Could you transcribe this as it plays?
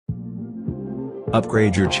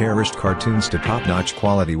Upgrade your cherished cartoons to top-notch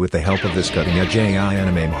quality with the help of this cutting-edge AI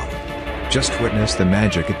anime model. Just witness the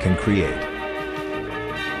magic it can create.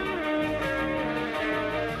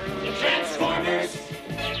 The Transformers,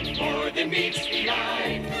 more than meets the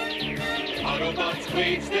eye. Autobots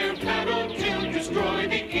wage their battle to destroy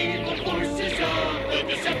the evil forces of the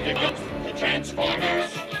Decepticons. The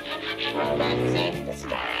Transformers, robots in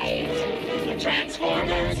disguise. The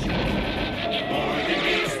Transformers, more than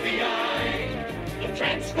meets the eye. The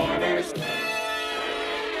Transformers.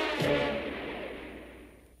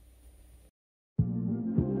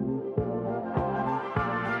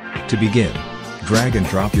 To begin, drag and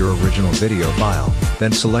drop your original video file,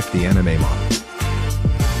 then select the anime model.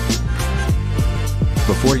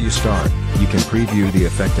 Before you start, you can preview the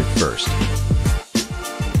effect at first.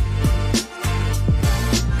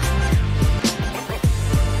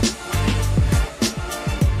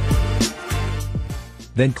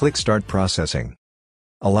 Then click Start Processing.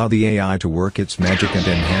 Allow the AI to work its magic and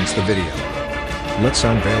enhance the video. Let's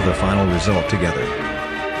unveil the final result together.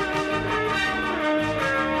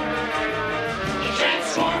 The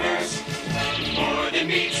Transformers, more than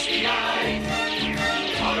meets the eye.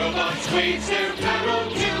 Autobots wage their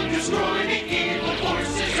battle to destroy